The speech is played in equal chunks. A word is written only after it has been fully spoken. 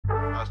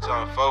I was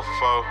talking 4 for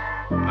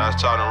 4, and I was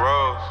talking to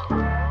Rose.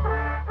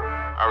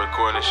 I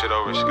recording this shit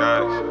over at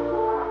Scotty's.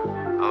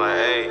 I'm like,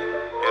 hey,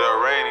 it'll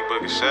rain, he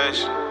book a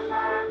session.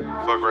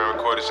 Fuck around,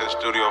 record this in the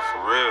studio for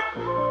real.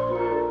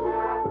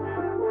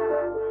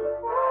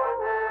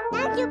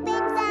 Thank you,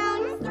 Big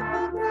Sound.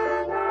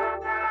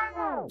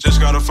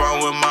 Just got a phone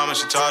with mama,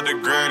 she talked to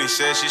Granny,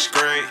 said she's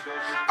great.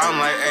 I'm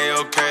like, hey,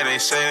 okay, they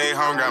say they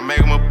hungry, I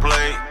make them a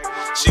plate.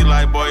 She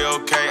like, boy,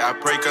 okay, I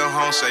pray come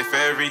home safe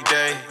every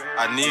day.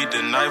 I need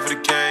the knife for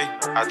the K,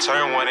 I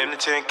turn 1 into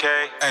 10K.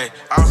 Hey,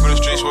 I'm from the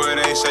streets where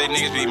they say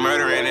niggas be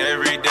murdering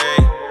every day.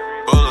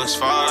 Bullets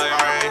fall like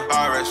rain,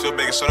 RS feel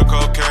bigger, so the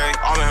cocaine.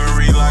 All my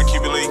memory like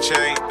Cuban link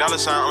chain. Dollar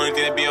sign, only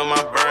thing that be on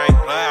my brain.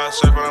 Loud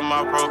surfing on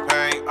my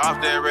propane,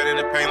 off that red in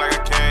the paint like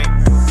a cane.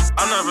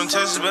 I'm not from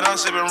Texas, but I'm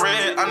sipping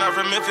red. I'm not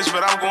from Memphis,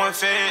 but I'm going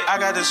fed. I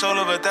got the soul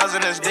of 1,000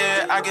 that's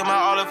dead. I give my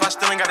all if I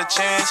still ain't got a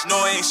chance. No,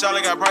 it ain't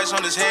solid, got price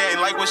on his head. Ain't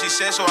like what she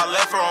said, so I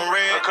left her on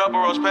red. A couple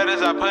rose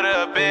petals, I put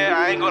her a bed.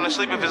 I ain't gonna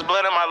sleep if it's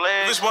blood in my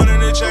legs. If it's one in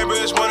the chamber,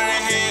 it's one in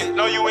the head.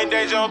 No, you ain't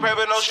danger, on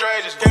paper, no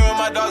strangers. Came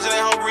with my dogs and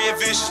they hungry and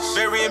vicious.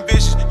 Very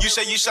ambitious. You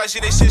say you shy, see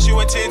they sense you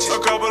intentions.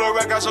 A couple of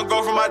records, some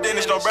go from my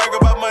dentist. Don't brag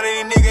about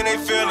money, these niggas, they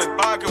feel it.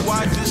 I can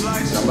watch this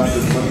life. I'm about to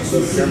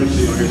camera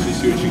shit on here,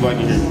 see what you like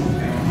in here.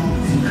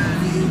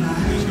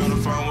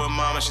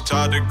 She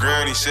talked to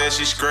Granny, said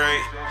she's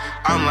great.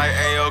 I'm like,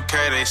 hey,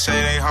 okay, they say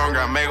they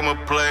hungry, I make them a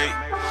plate.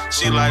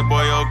 She like,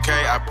 boy,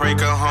 okay, I pray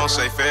come home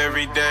safe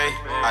every day.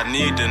 I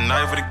need the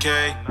knife for the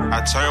K,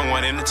 I turn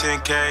 1 into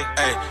 10K.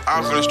 Hey,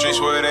 I'm from the streets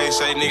where they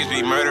say niggas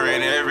be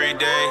murdering every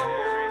day.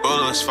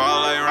 Bullets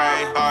fall like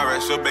rain,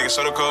 RS feel bigger,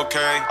 so the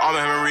cocaine. All my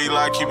memory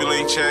like Cuban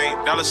link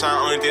chain. Dollar sign,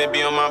 only thing that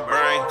be on my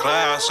brain.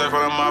 Cloud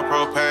surfing on my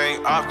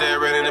propane, off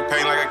that red in the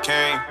paint like a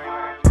cane.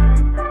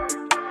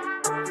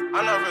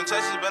 I'm not from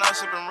Texas, but I'm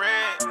sipping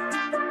red.